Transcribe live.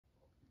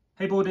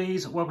Hey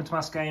boardies, welcome to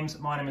AmassGames.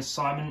 My name is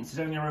Simon. This is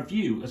only a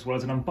review as well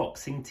as an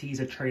unboxing,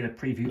 teaser, trailer,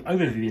 preview,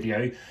 overview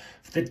video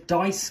for the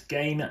dice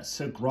game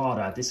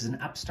Sagrada. This is an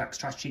abstract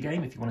strategy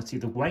game. If you want to see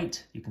the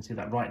weight, you can see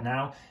that right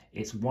now.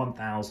 It's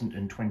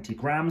 1,020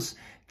 grams.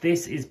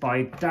 This is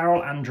by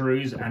Daryl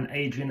Andrews and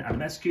Adrian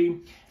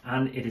Adamescu,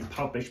 and it is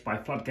published by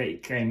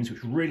Floodgate Games,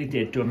 which really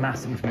did do a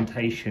massive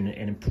implementation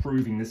in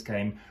improving this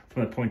game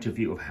from a point of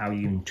view of how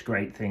you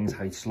integrate things,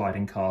 how you slide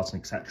in cards, and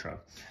etc.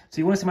 So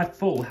you want to see my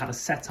full how to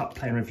set up,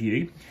 play and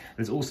review.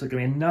 There's also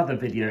going to be another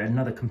video,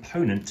 another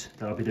component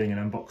that I'll be doing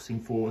an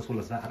unboxing for, as well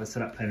as that how to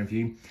set up, play and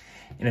review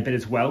in a bit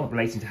as well,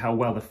 relating to how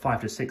well the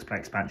 5 to 6 player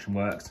expansion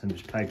works, and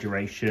just player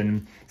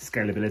duration,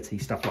 scalability,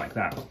 stuff like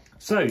that.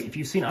 So if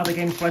you've seen other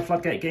games by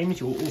Floodgate Games,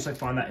 you will also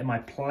find that in my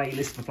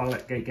playlist for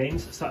Floodgate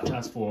Games, such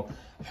as for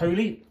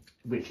Holy,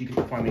 which you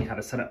can find me how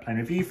to set up, play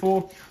and review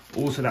for.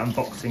 Also the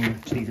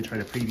unboxing, teaser,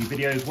 trailer, preview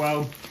video as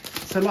well.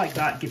 So like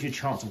that, gives you a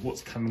chance of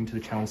what's coming to the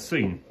channel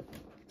soon.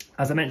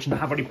 As I mentioned, I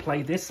have already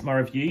played this. My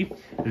review,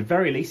 at the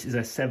very least, is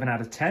a 7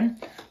 out of 10.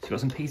 So you've got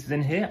some pieces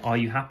in here. Are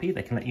you happy?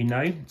 They can let you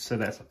know. So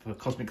that's for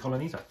Cosmic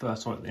Colonies, that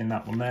first one in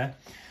that one there.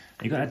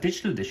 And you've got a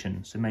digital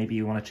edition, so maybe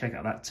you want to check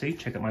out that too.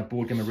 Check out my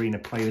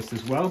boardgamearena playlist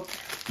as well.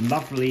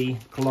 Lovely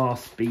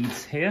glass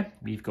beads here.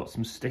 We've got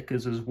some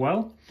stickers as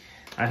well.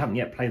 I haven't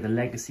yet played the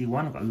legacy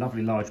one. I've got a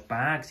lovely large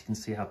bag, so you can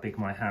see how big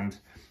my hand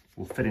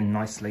will fit in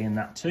nicely in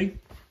that too.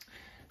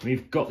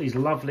 We've got these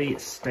lovely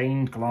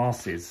stained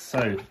glasses.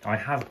 So I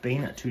have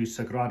been to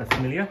Sagrada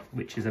Familia,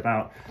 which is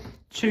about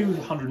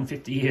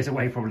 250 years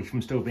away probably from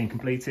still being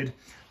completed.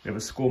 We have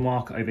a score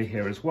marker over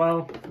here as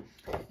well.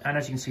 And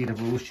as you can see, the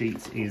rule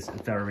sheet is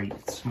very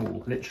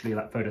small, literally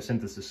like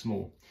photosynthesis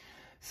small.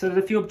 So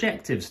there's a few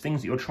objectives,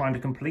 things that you're trying to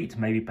complete,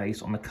 maybe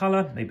based on the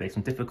colour, maybe based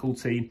on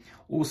difficulty,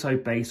 also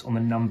based on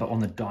the number on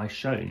the die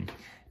shown.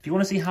 If you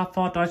want to see how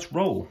far dice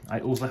roll,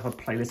 I also have a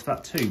playlist for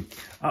that too,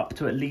 up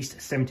to at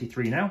least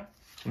 73 now.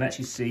 And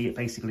actually see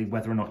basically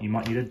whether or not you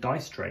might need a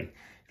dice tray.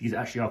 These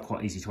actually are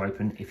quite easy to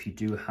open if you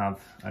do have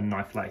a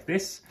knife like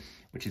this,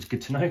 which is good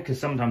to know because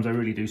sometimes I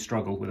really do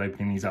struggle with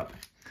opening these up.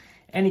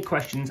 Any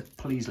questions,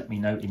 please let me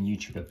know in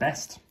YouTube at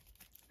best.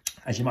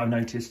 As you might have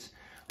noticed,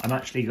 I'm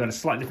actually got a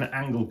slightly different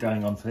angle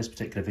going on for this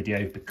particular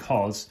video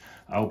because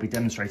I'll be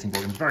demonstrating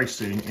boardgames very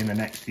soon in the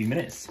next few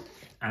minutes.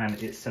 And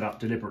it's set up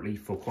deliberately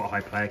for quite a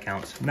high player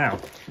count. Now,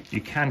 you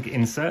can get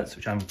inserts,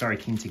 which I'm very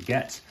keen to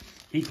get.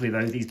 Equally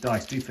though, these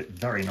dice do fit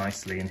very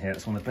nicely in here.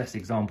 It's one of the best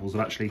examples of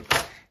actually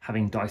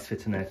having dice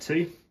fit in there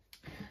too.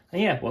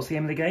 And yeah, what's the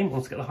aim of the game? Well,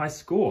 to get the highest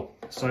score.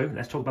 So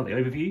let's talk about the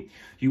overview.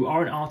 You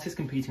are an artist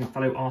competing with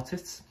fellow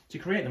artists to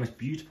create the most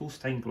beautiful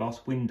stained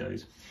glass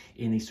windows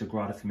in the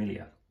Sagrada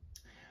Familia.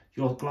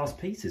 Your glass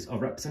pieces are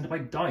represented by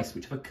dice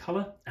which have a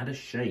colour and a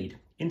shade,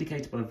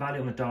 indicated by the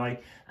value on the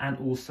die, and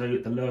also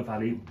the lower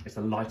value is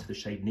the lighter the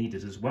shade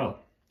needed as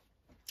well.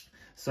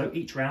 So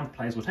each round,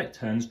 players will take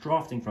turns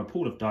drafting from a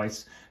pool of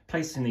dice,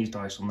 placing these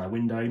dice on their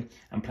window,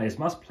 and players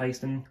must place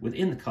them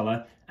within the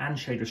colour and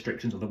shade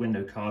restrictions of the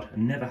window card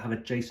and never have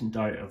adjacent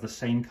die of the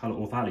same colour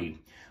or value.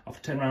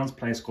 After 10 rounds,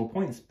 players score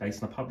points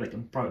based on the public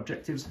and private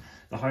objectives.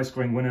 The highest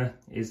scoring winner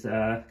is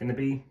going to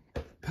be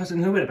the person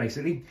who will win it,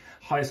 basically.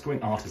 Highest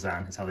scoring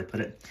artisan is how they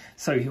put it.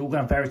 So you're all going to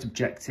have various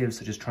objectives,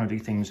 such as trying to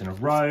do things in a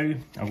row.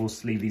 I will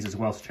sleeve these as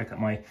well, so check out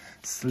my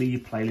sleeve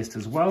playlist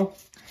as well.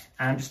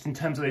 And just in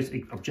terms of those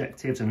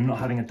objectives and not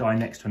having a die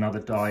next to another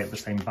die of the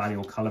same value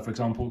or colour, for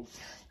example,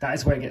 that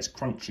is where it gets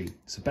crunchy.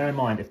 So bear in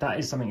mind, if that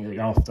is something that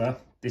you're after,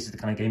 this is the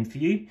kind of game for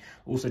you.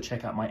 Also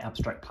check out my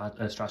abstract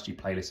strategy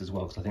playlist as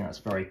well, because I think that's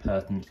very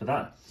pertinent for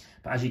that.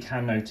 But as you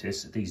can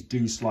notice, these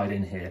do slide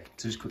in here.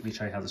 So just quickly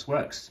show you how this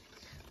works.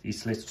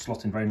 These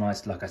slot in very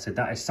nicely. Like I said,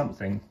 that is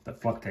something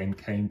that Floodgate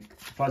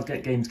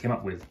Games came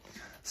up with,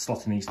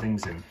 slotting these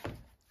things in.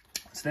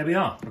 So there we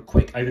are, a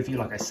quick overview.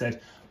 Like I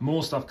said,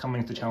 more stuff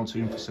coming to the channel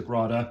soon for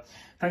Sagrada.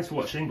 Thanks for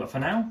watching, but for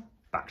now,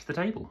 back to the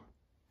table.